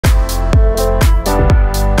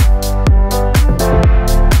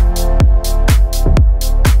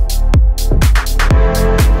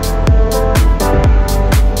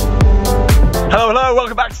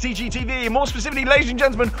ladies and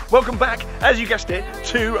gentlemen, welcome back, as you guessed it,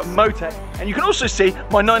 to Motec. And you can also see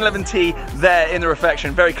my 911T there in the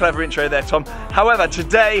reflection. Very clever intro there, Tom. However,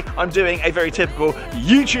 today I'm doing a very typical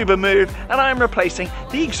YouTuber move, and I am replacing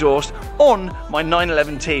the exhaust on my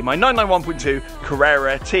 911T, my 991.2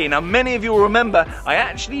 Carrera T. Now, many of you will remember I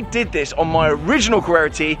actually did this on my original Carrera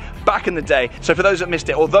T back in the day. So for those that missed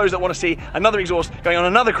it, or those that want to see another exhaust going on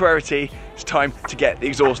another Carrera T, it's time to get the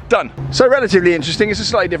exhaust done. So relatively interesting. It's a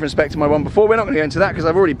slightly different spec to my one before. We're not going to go into that because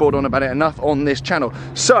I've already bored on about it enough on this channel.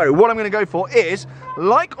 So what I'm going to go for is,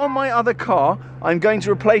 like on my other car, I'm going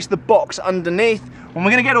to replace the box underneath. And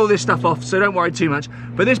we're going to get all this stuff off, so don't worry too much.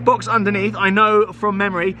 But this box underneath, I know from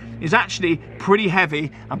memory, is actually pretty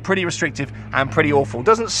heavy and pretty restrictive and pretty awful.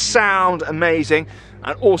 Doesn't sound amazing.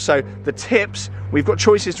 And also the tips, we've got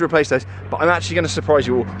choices to replace those, but I'm actually going to surprise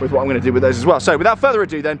you all with what I'm going to do with those as well. So without further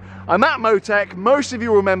ado then, I'm at Motec. Most of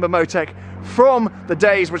you will remember Motec from the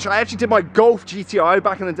days which I actually did my Golf GTI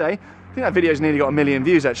back in the day. I think that video's nearly got 1 million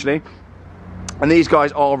views actually. And these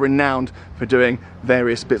guys are renowned for doing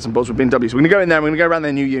various bits and bobs with BMWs. So we're going to go in there and we're going to go around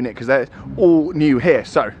their new unit because they're all new here.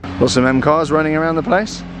 So lots of M cars running around the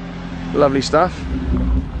place. Lovely stuff.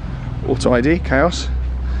 Auto ID, chaos.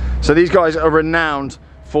 So these guys are renowned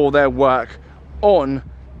for their work on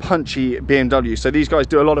punchy BMWs. So these guys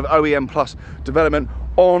do a lot of OEM plus development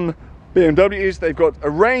on BMWs. They've got a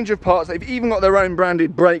range of parts. They've even got their own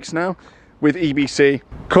branded brakes now with EBC,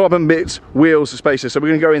 carbon bits, wheels, spacers. So we're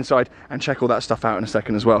going to go inside and check all that stuff out in a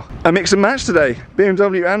second as well. A mix and match today,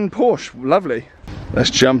 BMW and Porsche, lovely. Let's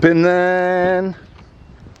jump in then.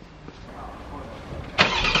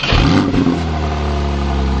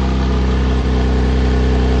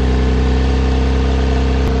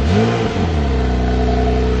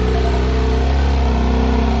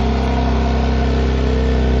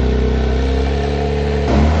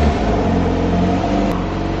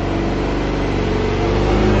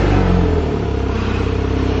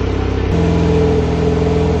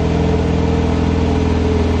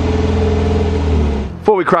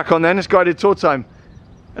 Before we crack on then, it's guided tour time.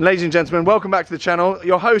 And ladies and gentlemen, welcome back to the channel.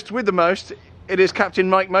 Your host with the most, it is Captain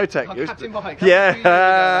Mike Motec. Oh, Captain Mike.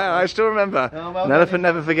 Yeah, I still remember. Oh, well An elephant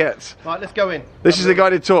never forgets. Right, let's go in. This is the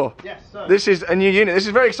guided tour. Yes, sir. This is a new unit. This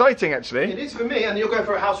is very exciting actually. It is for me, and you're going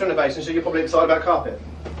for a house renovation, so you're probably excited about carpet.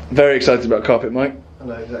 Very excited about carpet, Mike. I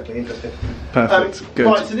know, exactly, interesting. Perfect, good.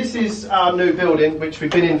 Right, so this is our new building, which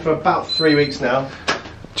we've been in for about 3 weeks now.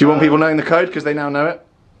 Do you want people knowing the code because they now know it?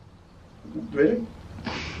 Really?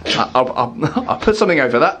 I'll put something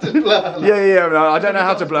over that. yeah, no, I don't know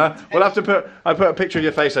how to blur. We'll have to put, I'll put a picture of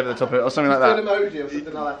your face over the top of it or something like that. An emoji or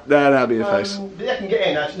something like that. No, that'll be your face. Yeah, I can get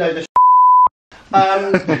in actually,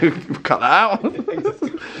 no, Cut that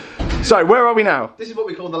out. So, where are we now? This is what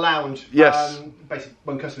we call the lounge. Yes. Basically,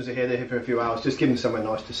 when customers are here, they're here for a few hours, just give them somewhere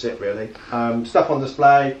nice to sit really. Stuff on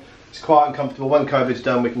display, it's quiet and comfortable. When COVID's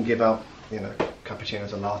done, we can give out, you know,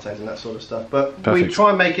 cappuccinos and lattes and that sort of stuff. But Perfect. we try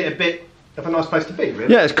and make it a bit of a nice place to be,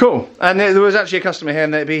 really. Yeah, it's cool. And there was actually a customer here,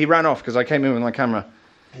 and he ran off because I came in with my camera.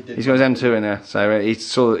 He's got his M2 in there, so he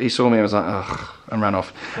saw me and was like, ugh, and ran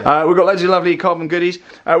off. Yeah. We've got loads of lovely carbon goodies.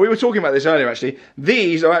 We were talking about this earlier, actually.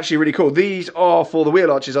 These are actually really cool. These are for the wheel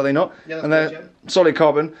arches, are they not? Yeah, that's and they're right, yeah. solid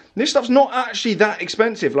carbon. This stuff's not actually that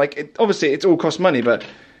expensive. Like, obviously, it all costs money, but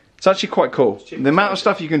it's actually quite cool. The amount of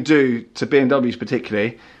stuff you can do to BMWs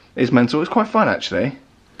particularly is mental. It's quite fun, actually.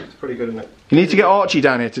 It's pretty good, isn't it? You need to get Archie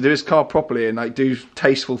down here to do his car properly and like do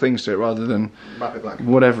tasteful things to it rather than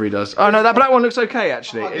whatever he does. Oh no, that black one looks okay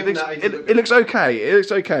actually. It looks okay. It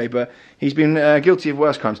looks okay, but he's been guilty of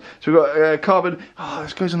worse crimes. So we've got carbon. Oh,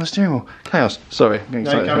 this goes on the steering wheel. Chaos. Sorry. No,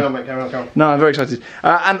 carry on, mate. Carry on. No, I'm very excited.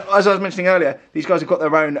 And as I was mentioning earlier, these guys have got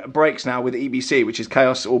their own brakes now with EBC, which is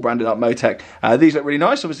Chaos, all branded up Motec. These look really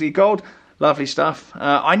nice. Obviously gold, lovely stuff.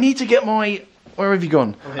 I need to get my. Where have you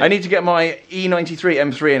gone? I need to get my E93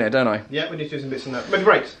 M3 in it, don't I? Yeah, we need to do some bits in that. Maybe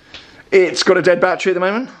brakes? It's got a dead battery at the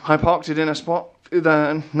moment. I parked it in a spot with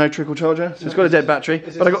no trickle charger, so it's got a dead battery.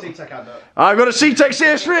 Is this a C-Tech advert? I've got a C-Tech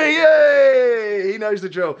CS3, yay! He knows the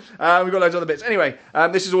drill. We've got loads of other bits. Anyway,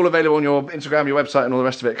 this is all available on your Instagram, your website, and all the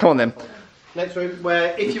rest of it. Come on then. Next room,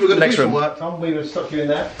 where if you were going to do some work, Tom, we would have stuck you in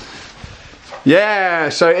there. Yeah,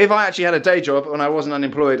 so if I actually had a day job and I wasn't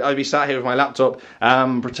unemployed, I'd be sat here with my laptop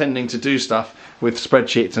pretending to do stuff with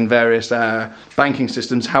spreadsheets and various banking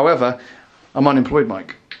systems. However, I'm unemployed,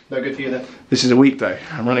 Mike. No good for you then. This is a weekday.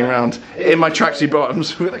 I'm running around in my tracksuit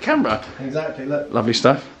bottoms with a camera. Exactly, look. Lovely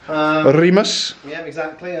stuff. Remus. Yeah,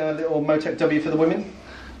 exactly. A little Motec W for the women.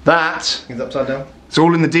 That. It's upside down. It's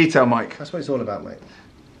all in the detail, Mike. That's what it's all about, mate.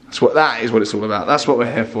 That is what it's all about. That's what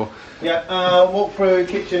we're here for. Yeah, walk through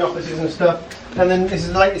kitchen, offices and stuff. And then this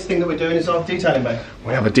is the latest thing that we're doing is our detailing bay.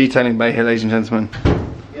 We have a detailing bay here, ladies and gentlemen.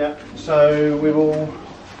 Yeah, so we will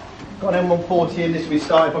got an M140 in. This will be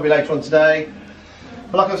started probably later on today.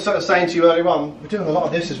 But like I was sort of saying to you earlier on, we're doing a lot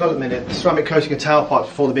of this as well at the minute. The ceramic coating of tailpipes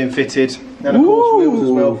before they're being fitted. And of course wheels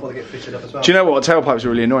as well before they get fitted up as well. Do you know what? Tailpipes are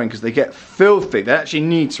really annoying because they get filthy. They actually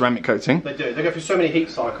need ceramic coating. They do. They go through so many heat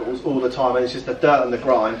cycles all the time and it's just the dirt and the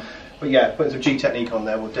grime. But yeah, putting some G Technique on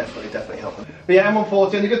there will definitely help them. But yeah,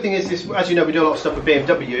 M140, and the good thing is this, as you know, we do a lot of stuff with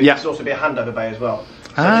BMW. Yeah. This will also be a handover bay as well.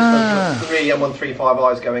 So this 3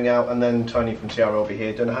 M135Is going out, and then Tony from TRL will be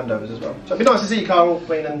here doing the handovers as well. So it'd be nice to see your car all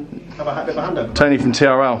clean and have a bit of a handover. Tony from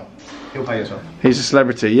TRL. He'll pay as well. He's a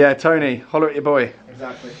celebrity. Yeah, Tony, holler at your boy.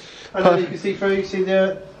 Exactly. And then you can see through, you see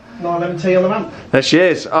the 911T on the ramp. There she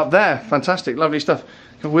is, up there. Fantastic, lovely stuff.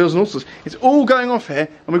 Got wheels and all sorts. It's all going off here,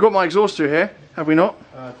 and we've got my exhaust through here, have we not?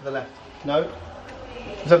 To the left. No.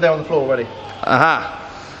 It's up there on the floor already.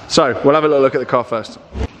 Aha. So, we'll have a little look at the car first.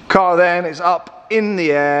 Car then is up in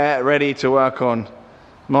the air, ready to work on.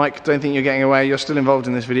 Mike, don't think you're getting away. You're still involved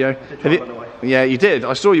in this video. Have you? Yeah, you did.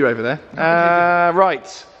 I saw you over there.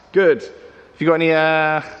 Right. Good. Have you got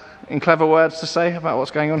any clever words to say about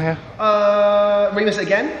what's going on here? Remus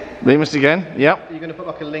again. Remus again. Yep. Are you going to put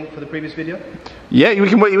like a link for the previous video? Yeah, we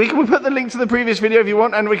can put the link to the previous video if you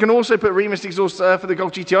want, and we can also put Remus exhaust for the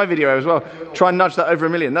Golf GTI video as well. Try and nudge that over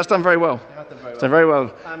 1 million. That's done very well. It's done very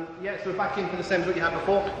well. Yeah, so we're back in for the same as what you had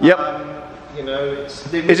before. Yep. You know,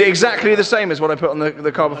 is it exactly the same as what I put on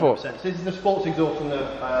the car before? 100%. So this is the sports exhaust from the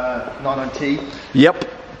 99T. Yep.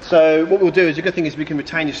 So what we'll do is, the good thing is we can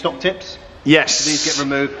retain your stock tips. Yes. So these get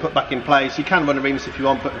removed, put back in place. You can run a Remus if you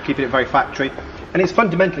want, but keeping it very factory. And it's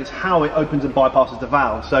fundamentally, it's how it opens and bypasses the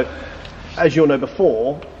valve. So as you'll know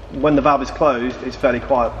before, when the valve is closed, it's fairly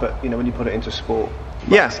quiet, but you know, when you put it into sport,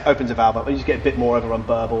 yes, it opens the valve up and you just get a bit more overrun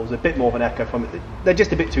burbles, a bit more of an echo from it. They're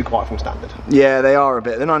just a bit too quiet from standard. Yeah, they are a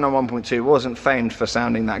bit. The 991.2 wasn't famed for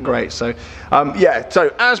sounding that great. So yeah,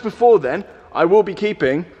 so as before then, I will be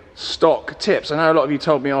keeping stock tips. I know a lot of you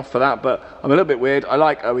told me off for that, but I'm a little bit weird. I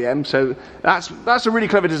like OEM, so that's a really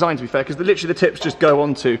clever design, to be fair, because literally the tips just go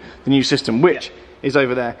onto the new system, which is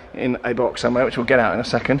over there in a box somewhere, which we'll get out in a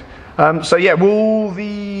second. So yeah, will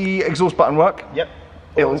the exhaust button work? Yep.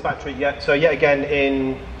 All factory, yeah. So yet again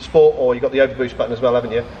in sport, or you've got the overboost button as well,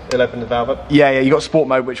 haven't you? It'll open the valve up. Yeah, you got sport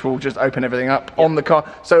mode, which will just open everything up on the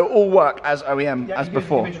car. So it'll all work as OEM as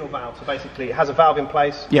before. The original valve. So basically, it has a valve in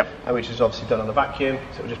place. Yep. Which is obviously done on a vacuum,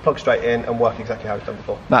 so it'll just plug straight in and work exactly how it's done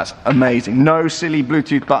before. That's amazing. No silly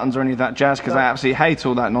Bluetooth buttons or any of that jazz, because I absolutely hate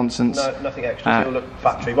all that nonsense. No, nothing extra. It'll look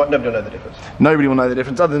factory, but nobody will know the difference. Nobody will know the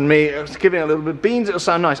difference, other than me. It's giving it a little bit of beans. It'll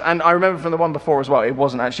sound nice. And I remember from the one before as well, it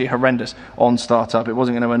wasn't actually horrendous on startup. It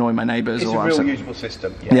wasn't going to annoy my neighbours. It's a real usable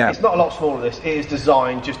system. Yeah. It's not a lot smaller. This it is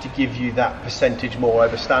designed just to give you that percentage more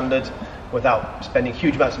over standard, without spending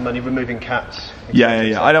huge amounts of money removing cats.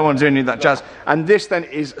 Yeah. I don't want to do any of that jazz. And this then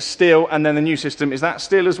is steel, and then the new system, is that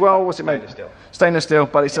steel as well? What's it made? Stainless steel. Stainless steel,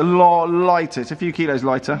 but it's a lot lighter. It's a few kilos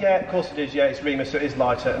lighter. Yeah, of course it is. Yeah, it's Remus, so it is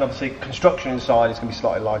lighter, and obviously construction inside is going to be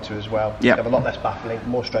slightly lighter as well. Yeah. You have a lot less baffling,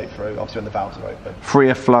 more straight through. Obviously when the valves are open.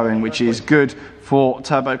 Freer flowing, which is good for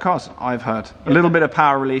turbo cars, I've heard. A little bit of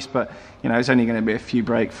power release, but you know, it's only going to be a few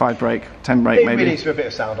brake, 5 brake, 10 brake maybe. It really needs to be a bit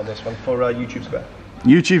of sound on this one for YouTube Square.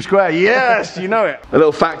 YouTube Square, yes, you know it. A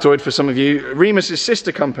little factoid for some of you. Remus's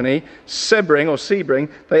sister company,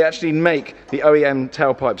 Sebring, they actually make the OEM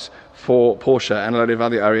tailpipes for Porsche and a load of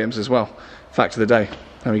other OEMs as well. Fact of the day.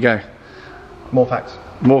 There we go. More facts.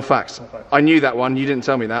 More facts. I knew that one, you didn't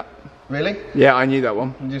tell me that. Really? Yeah, I knew that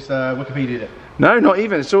one. You just Wikipedia'd it? No, not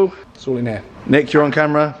even, it's all in here. Nick, you're on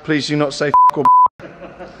camera, please do not say f or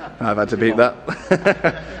I've had to beep that.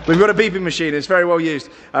 We've got a beeping machine, it's very well used.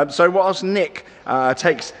 So whilst Nick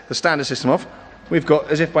takes the standard system off, we've got,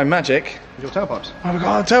 as if by magic, your tailpipes. Oh, we've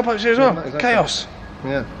got tailpipes here as well. Exactly. Chaos.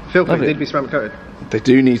 Yeah. Feel like they need to be ceramic coated. They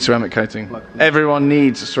do need ceramic coating. Everyone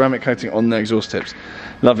needs ceramic coating on their exhaust tips.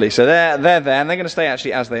 Lovely. So they're there, and they're going to stay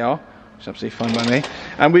actually as they are, which is absolutely fine by me.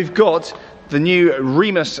 And we've got the new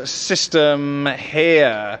Remus system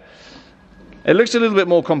here. It looks a little bit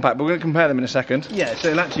more compact, but we're going to compare them in a second. Yeah, so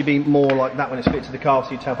it'll actually be more like that when it's fitted to the car,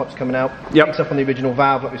 so your tailpipe's coming out. Yep. Picks up on the original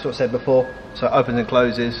valve, like we sort of said before, so it opens and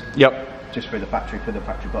closes. Yep. Just through the factory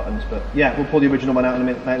buttons, but yeah, we'll pull the original one out in a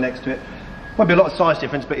minute next to it. Might be a lot of size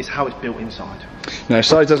difference, but it's how it's built inside. No,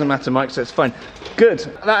 size doesn't matter, Mike, so it's fine. Good.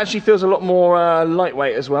 That actually feels a lot more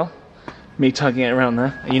lightweight as well. Me tugging it around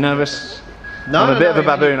there. Are you nervous? No, I'm a bit of a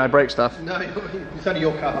baboon, I break stuff. No, it's only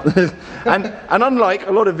your car. and unlike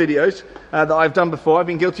a lot of videos that I've done before, I've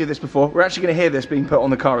been guilty of this before, we're actually going to hear this being put on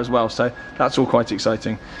the car as well, so that's all quite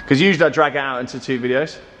exciting. Because usually I drag it out into 2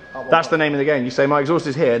 videos. That's the name of the game. You say my exhaust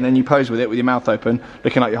is here, and then you pose with it with your mouth open,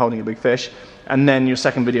 looking like you're holding a big fish. And then your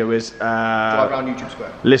second video is drive around YouTube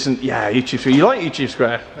Square. Listen, yeah, YouTube Square. You like YouTube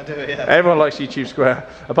Square? I do, yeah. Everyone likes YouTube Square,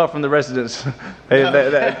 apart from the residents. They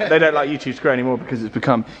don't like YouTube Square anymore because it's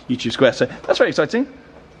become YouTube Square. So that's very exciting.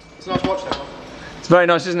 It's a nice watch though. It's very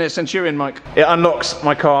nice, isn't it? Centurion mic. It unlocks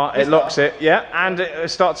my car. It locks it, yeah, and it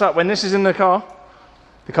starts up. When this is in the car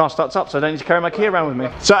starts up, so I don't need to carry my key around with me.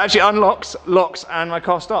 So it actually unlocks, locks, and my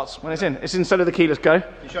car starts when it's in. It's instead of the keyless go. Can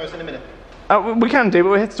you show us in a minute? We can do, but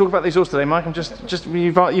we're here to talk about the exhaust today, Mike.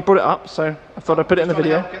 You brought it up, so I thought I'd put it in the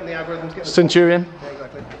video. Getting the algorithms, Centurion. Yeah,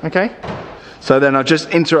 exactly. Okay. So then I've just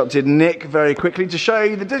interrupted Nick very quickly to show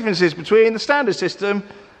you the differences between the standard system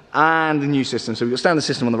and the new system. So we've got standard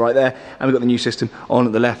system on the right there, and we've got the new system on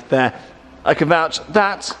at the left there. I can vouch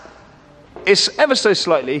that it's ever so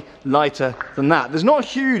slightly lighter than that. There's not a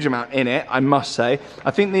huge amount in it, I must say.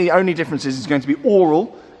 I think the only difference is it's going to be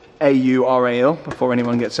aural, A-U-R-A-L, before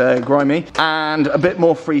anyone gets grimy, and a bit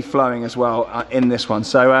more free-flowing as well in this one.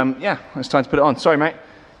 So yeah, it's time to put it on. Sorry, mate.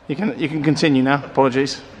 You can continue now.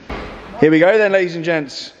 Apologies. Here we go then, ladies and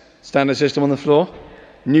gents. Standard system on the floor.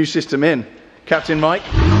 New system in. Captain Mike.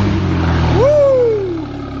 Woo!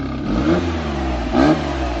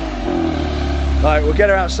 Right, we'll get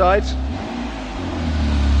her outside.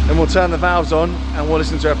 Then we'll turn the valves on and we'll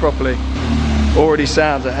listen to her properly. Already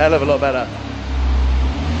sounds a hell of a lot better.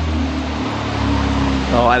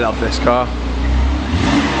 Oh, I love this car.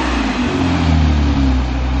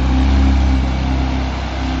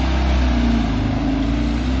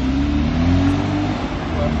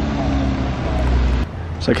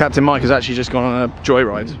 So Captain Mike has actually just gone on a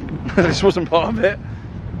joyride. This wasn't part of it.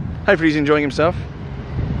 Hopefully he's enjoying himself.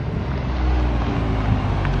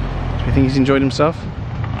 Do you think he's enjoyed himself?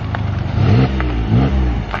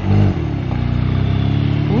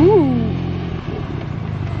 Woo!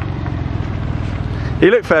 He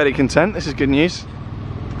looked fairly content. This is good news.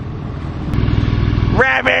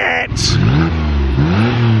 Rabbit!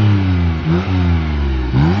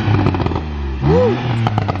 Woo!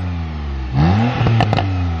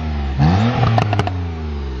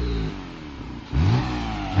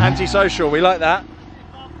 Antisocial, we like that.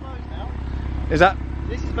 Valve closed now. Is that?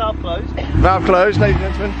 This is valve closed. Valve closed, ladies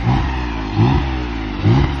and gentlemen.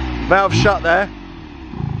 Valve shut there.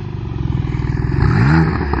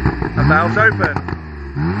 And valve's open.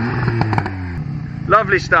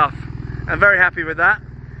 Lovely stuff. I'm very happy with that.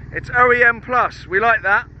 It's OEM Plus, we like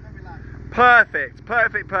that. Perfect,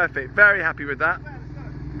 perfect, perfect. Very happy with that.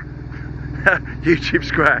 YouTube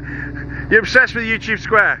Square. You're obsessed with YouTube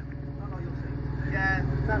Square? Yeah,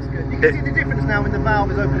 that's good. You can see the difference now when the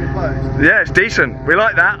valve is open and closed. Yeah, it's decent. We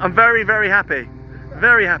like that. I'm very, very happy.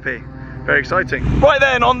 Very happy. Very exciting. Right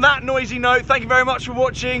then, on that noisy note, thank you very much for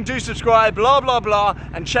watching. Do subscribe, blah, blah, blah,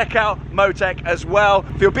 and check out Motec as well.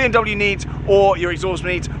 For your BMW needs, or your exhaust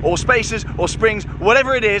needs, or spacers, or springs,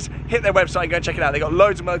 whatever it is, hit their website and go and check it out. They've got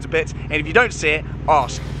loads and loads of bits, and if you don't see it,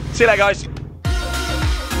 ask. See you later, guys.